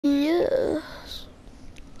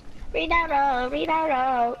Read out row, read out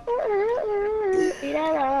row. Ooh, read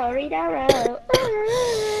out row, read out row.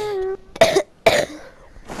 Ooh.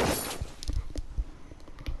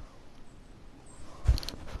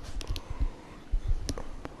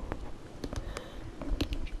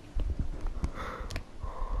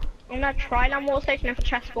 I'm gonna try land water station if a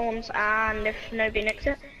chest spawns and if nobody nicks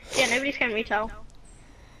it. Yeah, nobody's going retail.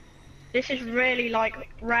 This is really like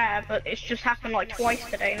rare, but it's just happened like twice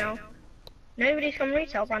today now. Nobody's gone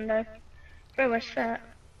retail, Brando. Bro, where's that?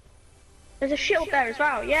 There's a shield there as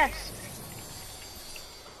well, yes.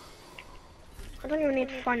 I don't even need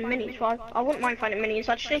to find minis, well, I wouldn't mind finding minis,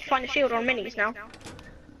 I just need to find a shield on minis now.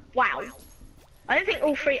 Wow. I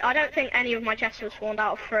don't think any of my chests were spawned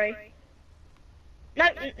out of 3. No,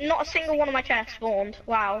 not a single one of my chests spawned,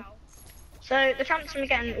 wow. So the chance of me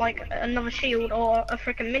getting like another shield or a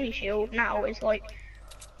freaking mini shield now is like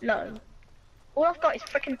low. All I've got is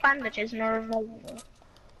freaking bandages and a revolver.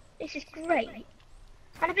 This is great.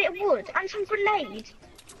 And a bit of wood and some grenades.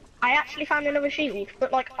 I actually found another shield,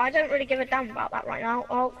 but like I don't really give a damn about that right now.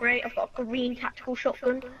 Oh great, I've got a green tactical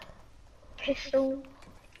shotgun, pistol.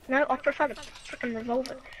 No, I prefer the freaking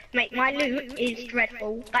revolver. Mate, my loot is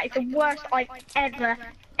dreadful. That is the worst I've ever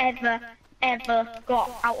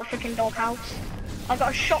got out of freaking doghouse. I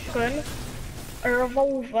got a shotgun, a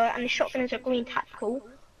revolver, and the shotgun is a green tactical.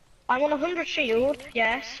 I'm on 100 shield,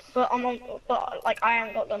 yes, but like I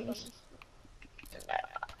haven't got guns.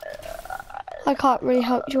 I can't really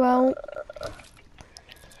help you out.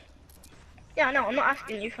 Yeah, no, I'm not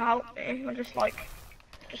asking you for help. I'm just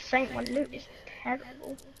saying my loot is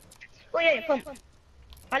terrible. Oh yeah, pump.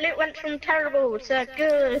 My loot went from terrible to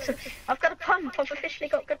good. I've got a pump. I've officially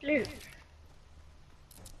got good loot.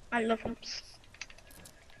 I love pumps.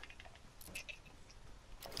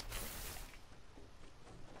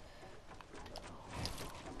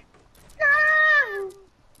 No!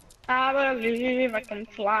 I believe I can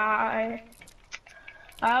fly.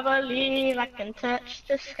 I believe I can touch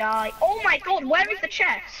the sky. Oh my god, where is the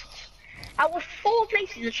chest? Out of 4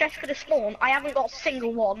 places the chest could have spawned, I haven't got a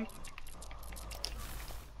single one.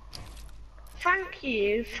 Thank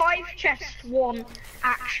you. 5 chests, 1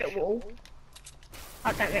 actual.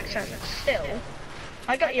 That don't make sense. Still,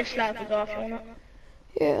 I got your slab as well if you want it.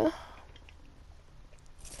 Yeah.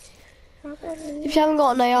 If you haven't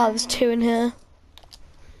got an AR, there's 2 in here.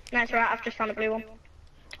 No, it's alright, I've just found a blue one.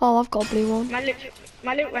 Oh, I've got a blue one.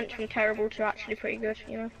 My loot went from terrible to actually pretty good,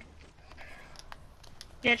 you know.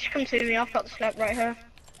 Yeah, just come to me, I've got the slab right here.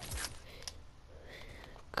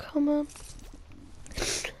 Come on.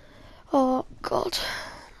 Oh, God.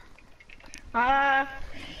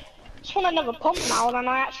 Just want another pump now than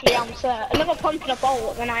I actually am certain. Another pump and a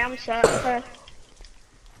bolt than I am certain.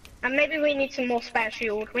 And maybe we need some more spare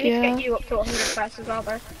shield. We need to get you up to 100 first as well,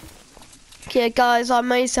 though. Yeah, guys, I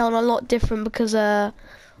may sound a lot different because I'm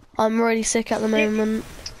really sick at the moment.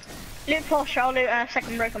 Loot push, I'll loot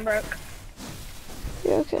second broken broke.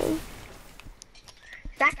 Yeah, okay.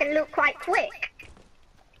 That can loot quite quick.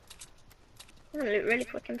 I'm gonna loot really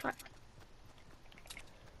quick, in fact.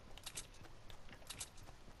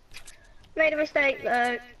 Made a mistake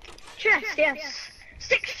though. Chest, yes.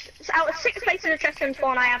 6 out of 6 places of chest can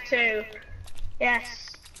spawn, I have 2. Yes.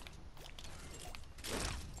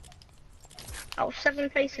 Out of 7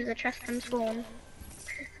 places a chest can spawn,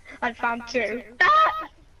 I found 2. Ah!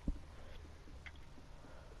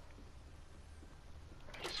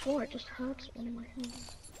 I swore it just heard someone in my head.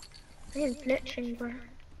 I am glitching, bro.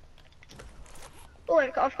 Oh,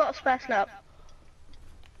 I've got a spare slap.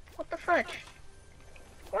 What the fudge?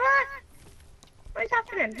 What? What is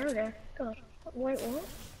happening? Oh there. God. Wait, what?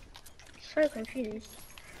 So confused.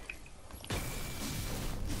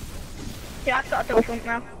 Yeah, I've got a double pump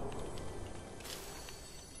now.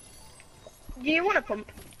 Do you want a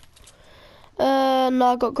pump? No,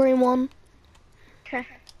 I got green one. Okay.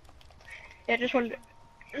 Yeah, just wondering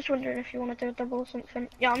if you want to do a double or something.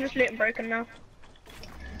 Yeah, I'm just looting broken now.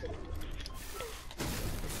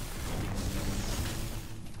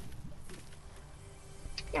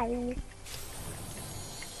 No.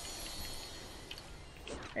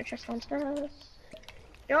 They're just downstairs.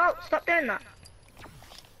 Yo, stop doing that.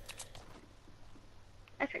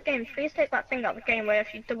 Epic Games, please take that thing out of the game where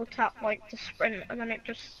if you double tap like to sprint and then it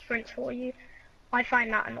just sprints for you. I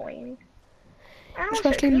find that annoying. And also,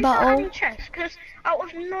 Especially can in you start battle. adding chests? Because out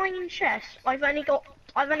of 9 chests, I've only got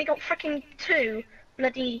freaking 2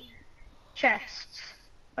 bloody chests.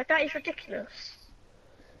 Like that is ridiculous.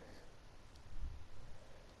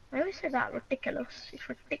 I always say that, ridiculous. It's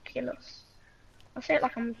ridiculous. I say it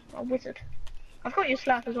like I'm a wizard. I've got your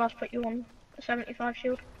slap as well to put you on a 75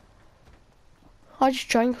 shield. I just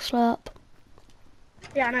drank a slap.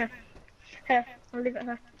 Yeah, I know. Here, I'll leave it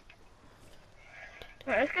here.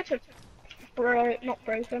 Right, let's go to not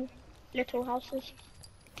broken, little houses.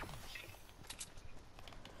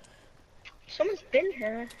 Someone's been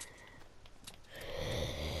here.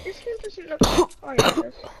 This one doesn't look. Oh yeah, it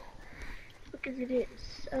is. Because it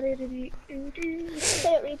is.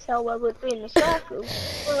 Can't really tell where we'd be in the circle.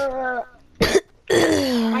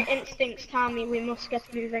 My instincts tell me we must get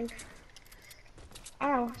moving.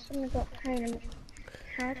 Oh, someone got pain in the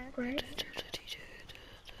head. Great.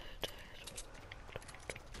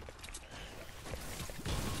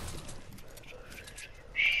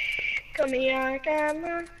 Come here,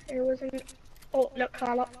 camera. It wasn't. Oh, look,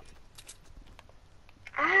 Carla.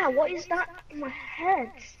 Ah, what is that in my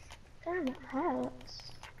head? Damn, it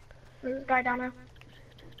hurts. There's a guy down there.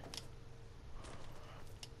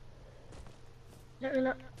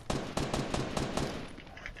 Look.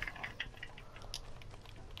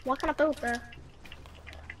 Why can't I build there?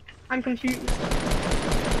 I'm confused.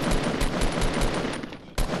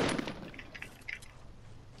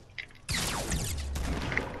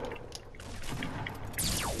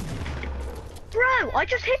 Bro, I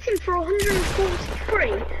just hit him for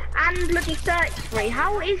 143 and bloody 33.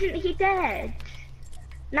 How isn't he dead?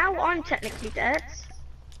 Now I'm technically dead.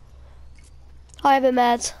 I have a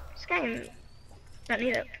med. This game, don't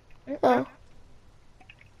need it. Oh.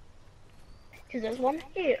 Because there's one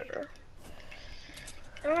here.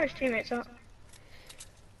 I don't know where his teammates are.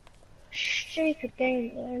 Stupid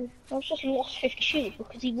game though. I've just lost 50 shield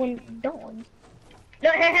because he wouldn't die.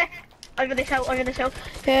 Look here! Over this hill.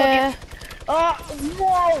 Yeah. Oh,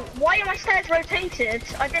 whoa! Why are my stairs rotated?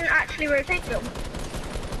 I didn't actually rotate them.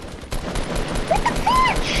 What the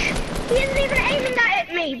fudge? He isn't even aiming that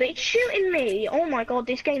at me, but it's shooting me. Oh my god,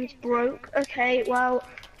 this game's broke. Okay, well,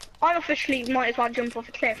 I officially might as well jump off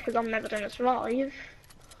a cliff because I'm never gonna survive.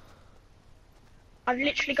 I've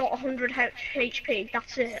literally got 100 HP,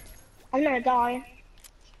 that's it. I'm gonna die.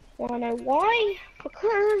 Wanna know why?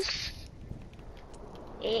 Because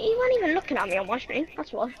he wasn't even looking at me on my screen,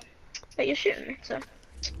 that's why. But you're shooting me, so.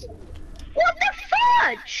 What the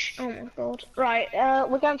fudge? Oh my god. Right,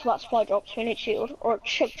 we're going for that supply drop, so we need shield. Or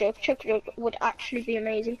chug jug. Chug jug would actually be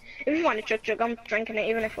amazing. If you find a chug jug, I'm drinking it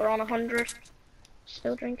even if we're on 100.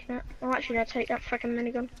 Still drinking it. I'm actually gonna take that freaking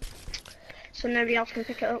minigun. So nobody else can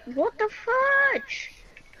pick it up. What the fudge?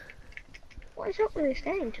 What is up with this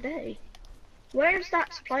game today? Where is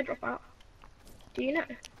that supply drop at? Do you know?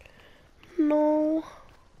 No.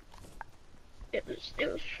 It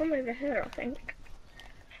was from over here, I think.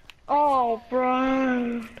 Oh,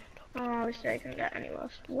 bro. Oh, this day can get any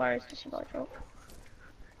worse. Where is the supply drop?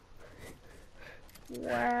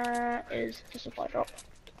 Where is the supply drop?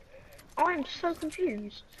 I'm so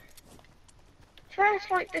confused. First,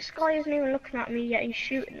 like, this guy isn't even looking at me yet he's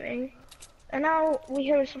shooting me. And now we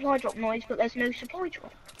hear a supply drop noise, but there's no supply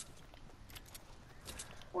drop.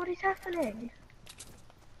 What is happening?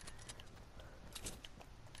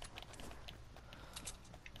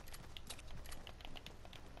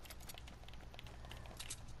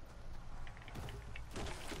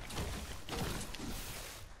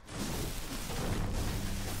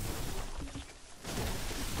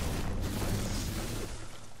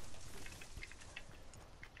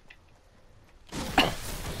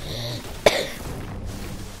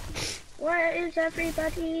 Where is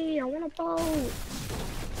everybody? I want a boat.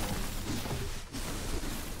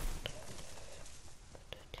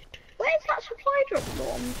 Where's that supply drop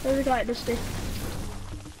from? There's a guy at this thing.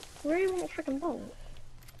 Where do you want a freaking boat?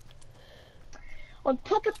 On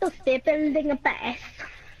top of the they're building a base.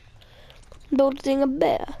 Building a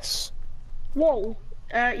base. Whoa.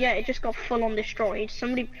 Yeah, it just got full on destroyed.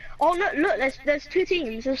 Somebody. Oh look, there's two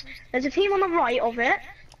teams. There's a team on the right of it.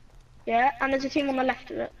 Yeah, and there's a team on the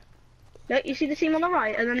left of it. Look, you see the team on the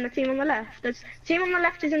right, and then the team on the left. The team on the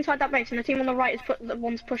left is inside that base, and the team on the right is the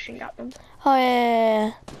ones pushing at them. Oh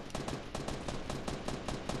yeah.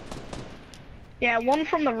 Yeah, one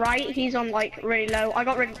from the right, he's on like really low. I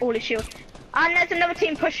got rid of all his shields. And there's another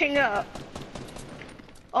team pushing up.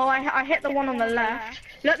 Oh, I hit the one on the left.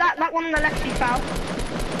 Look, that one on the left, he fell.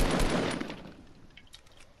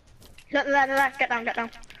 Look, there, get down.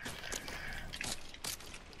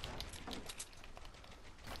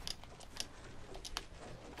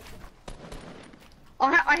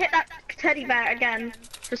 I hit that teddy bear again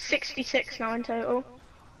for 66 now in total.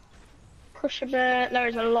 Push a bit. There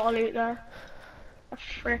is a lot of loot there. A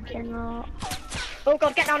freaking lot. Oh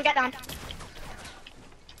god, get down.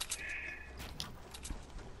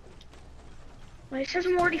 Well, it says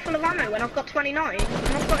I'm already full of ammo when I've got 29 and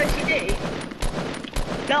I've got OCD.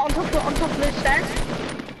 No, on top of those stairs.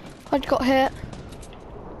 I got hit.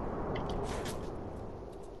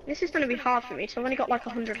 This is gonna be hard for me, so I've only got like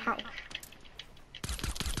 100 health.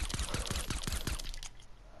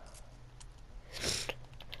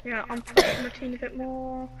 Yeah, I'm pushing my team a bit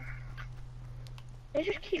more. They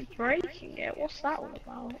just keep breaking it. What's that all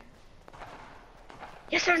about?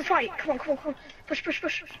 Yes, they're in a fight. Come on, come on, come on. Push, push,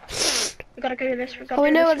 push. We gotta do this. We gotta Oh, we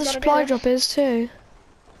do know this. where the supply drop is too.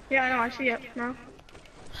 Yeah, I know. I see it now.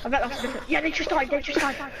 I bet that's a different. Yeah, they just died. They just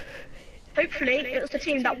died. Hopefully, it was the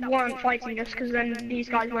team that weren't fighting us, because then these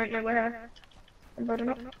guys won't know where I'm building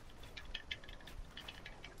up.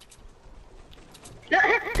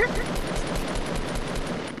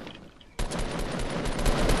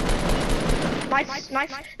 Nice,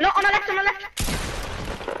 nice. Look, on the left, on the left.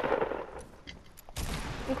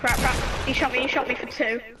 Oh crap, crap. He shot me for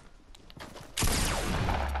 2.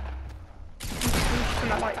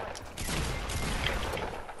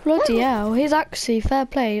 Bloody hell, he's actually fair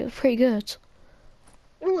play, pretty good.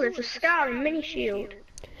 Ooh, there's a scar and mini shield.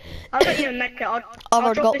 I'll get you a medkit. I've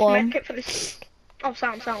already got one. Medkit for this. Oh,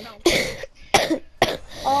 sound.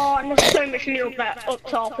 Oh, and there's so much loot up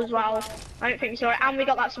top as well. I don't think so. And we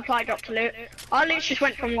got that supply drop to loot. Our loot just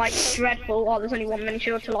went from like dreadful, oh there's only 1 mini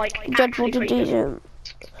shield, to like Dreadful to decent.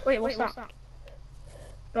 Wait, what's that?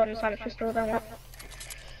 Go on, silence pistol, then what?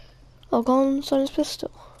 Oh, go on, silence pistol.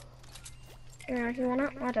 Yeah, you want it?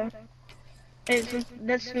 I don't. There's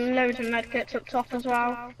loads of medkits up top as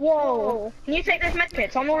well. Whoa! Can you take those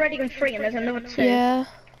medkits? I'm already on 3 and there's another 2. Yeah.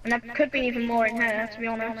 And there could be even more in here, to be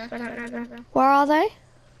honest. I don't know. Where are they?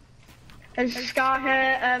 There's a scar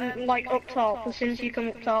here, like up top, as soon as you come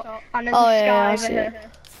up top. And there's Oh, a yeah, scar over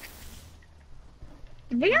here.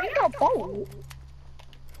 We haven't got a bolt.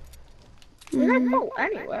 There's no bolt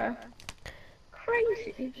anywhere.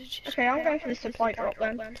 Crazy. Okay, I'm going for the supply drop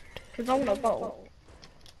then. Because I want a bolt.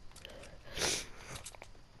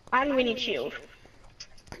 And we need shield.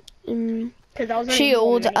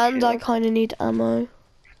 Shield, and I kind of need ammo.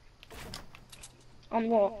 On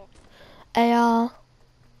what? AR.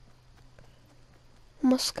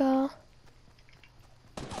 Muscar.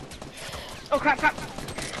 Oh crap.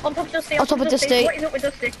 On top of Dusty. On top of Dusty. What is up with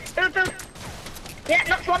Dusty? Build. Yeah,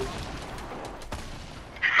 knocked one.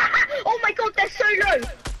 Oh my god, they're so low.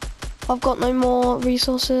 I've got no more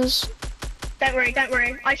resources. Don't worry.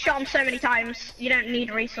 I shot him so many times. You don't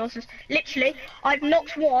need resources. Literally, I've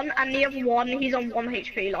knocked one, and the other one, he's on 1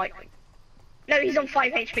 HP, like. No, he's on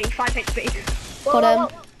 5 HP, 5 HP. Got him.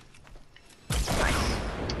 Nice.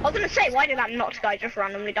 I was gonna say, why did that knocked guy just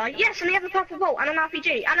randomly die? Yes, and they have a purple bolt, and an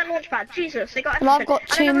RPG, and a launch pad. Jesus, they got everything. And I've got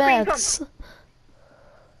 2 meds.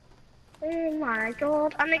 Oh my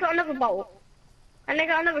god. And they got another bolt. And they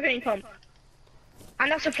got another green pump.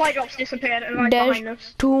 And that supply drop's disappeared and right behind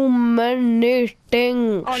us. Too many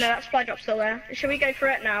things. Oh no, that supply drop's still there. Should we go for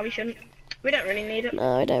it now? We shouldn't. We don't really need it.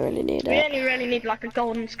 No, we don't really need We it. only really need like a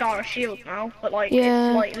golden scar or shield now. But like, Yeah.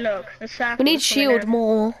 it's like, look, the circle. We need shield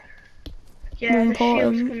more. Yeah, more the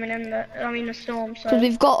shield's important. coming in. The storm. So. Because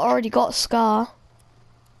we've already got Scar.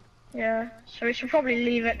 Yeah, so we should probably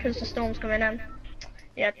leave it because the storm's coming in.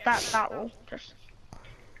 Yeah, that will just.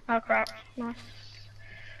 Oh crap! Nice.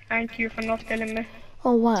 Thank you for not killing me.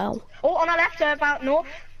 Oh wow. Oh, on our left, about north.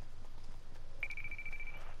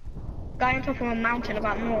 Guy on top of a mountain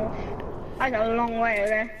about north. That's a long way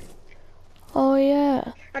away. Oh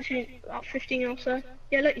yeah. Actually, about 15 or so.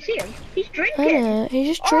 Yeah, look, you see him? He's drinking.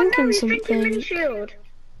 He's just drinking oh, no, he's something. Drinking mini shield.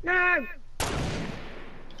 No.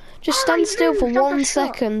 Just stand still for moved, I 1 got shot.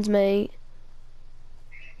 second, mate.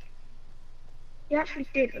 He actually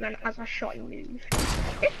did, but then as I shot, he moved.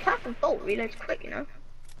 This purple bolt reloads quick, you know.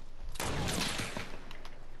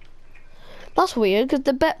 That's weird, because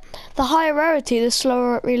the higher rarity, the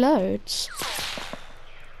slower it reloads.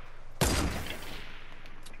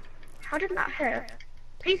 How did that hit?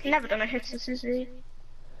 He's never done a hit since his Z.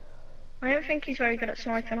 I don't think he's very good at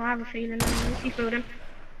sniping. I have a feeling he's building.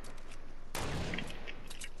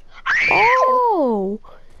 Oh!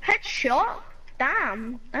 Headshot?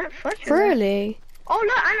 Damn. Don't fudge. Really? Oh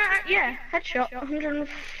look, yeah, headshot.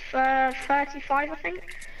 135, I think.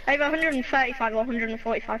 Either 135 or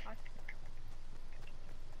 145.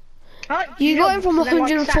 Oh, You got him from so then, like,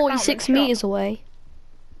 sat down 146 and shot. meters away.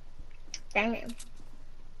 Damn.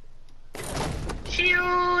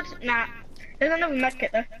 Shield. Nah. There's another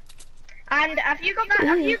medkit though. And have you got that?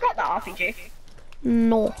 Have you got that RPG?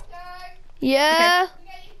 No. Yeah. Okay.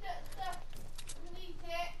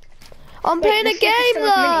 I'm Wait, playing a let's see if it's game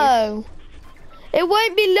still has though. It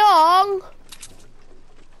won't be long.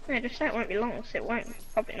 Yeah, just say it won't be long, so it won't.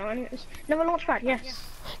 Probably not anyways. Another launch pad, yes.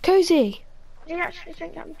 Cozy. Did he actually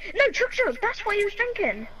drink that? No, Chug Chug, that's what he was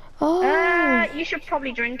drinking. Oh. You should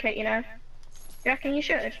probably drink it, you know. You reckon you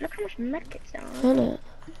should? Look how much medkits there are. Isn't it?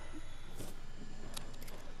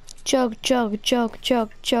 Chug, chug, chug,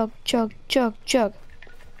 chug, chug, chug, chug, chug.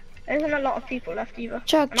 There isn't a lot of people left either.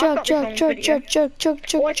 Chug, And I've chug, got this chug, on chug, video. chug, chug, chug,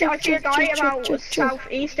 chug, Oh, I chug, see a chug, guy chug, about chug, chug.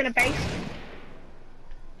 southeast in a base.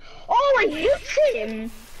 Oh, I hit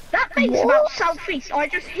him! That base What? about southeast, I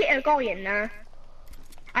just hit a guy in there.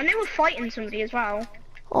 And they were fighting somebody as well.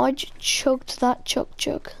 I just chugged that chug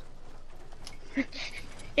chug. Yeah,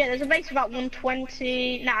 there's a base about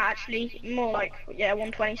 120, nah actually, more like, yeah,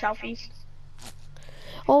 120 southeast.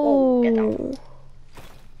 Oh, get Oh. down.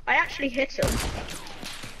 I actually hit him.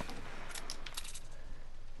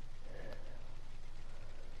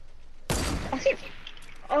 I think,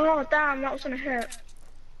 oh damn, that was gonna hit.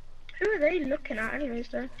 Who are they looking at anyways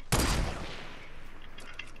though?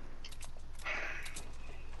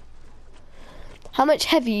 How much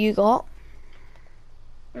heavy you got?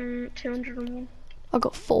 201. I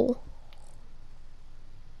got 4.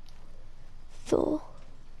 4.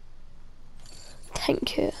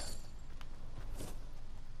 Thank you.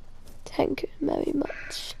 Thank you very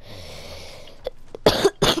much.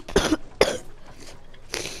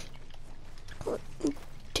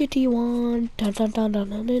 Titty one, dun dun dun dun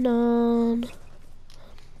dun dun dun.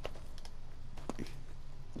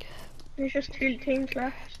 There's just 2 teams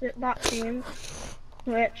left. That team,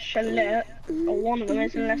 which are lit, or one of them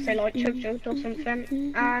is, unless they like chug chugged or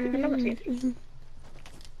something, and another team.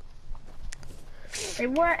 They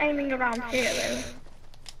were aiming around here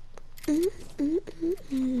though.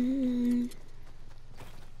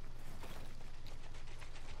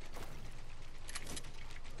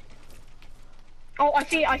 Oh, I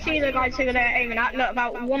see the guys who they're aiming at. Look,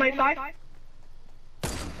 about 105.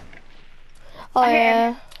 Oh I hit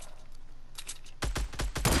yeah. him.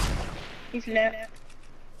 He's lit.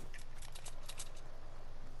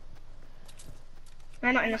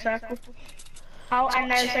 They're not in the circle. Oh, and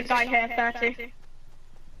there's a guy here, 30.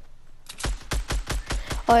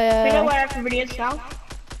 Oh We know yeah. where everybody is now.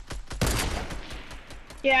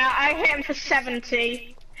 Yeah, I hit him for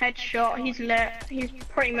 70. Headshot, he's lit. He's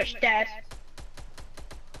pretty much dead.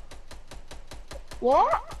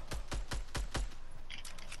 What?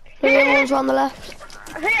 The other one's on the left.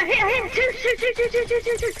 Here,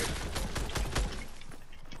 two.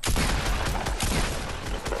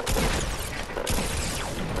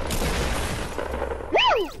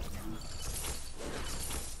 Woo!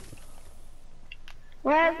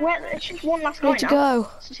 Where, it's just one last guy Where'd you now. go?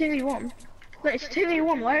 It's 2v1. Look, it's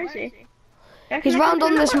 2v1, where is he? He's round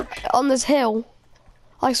on this hill.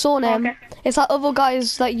 I saw him. Okay. It's that other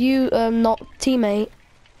guy's like you not teammate.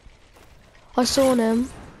 I saw him.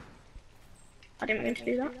 I didn't mean to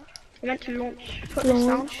do that. I meant to put this down.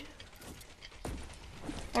 Launch.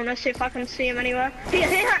 Oh, let's see if I can see him anywhere.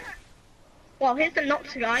 Here! Well, here's the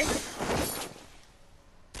knocked guy.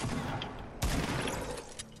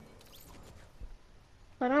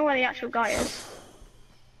 I don't know where the actual guy is.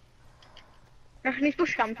 I reckon he's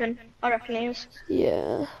bush camping. I reckon he is.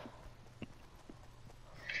 Yeah.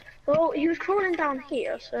 Well, he was crawling down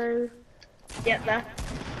here, so... Get there.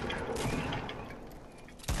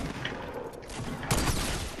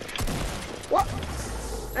 What?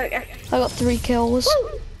 Okay. I got 3 kills.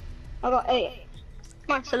 Woo! I got 8.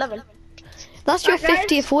 Nice, 11. That's your Right, guys.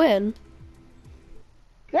 50th win.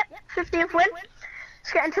 Yep, 50th win.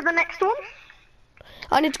 Let's get into the next one.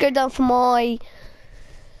 I need to go down for my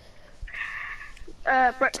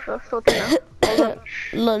Breakfast or dinner. Or lunch.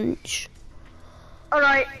 lunch.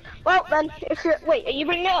 Alright, well then, if you wait, are you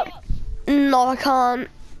bringing it up? No, I can't.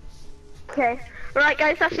 Okay. Alright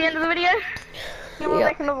guys, that's the end of the video. We will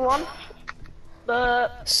Yep. make another one.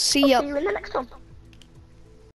 But See I'll ya. see you in the next one.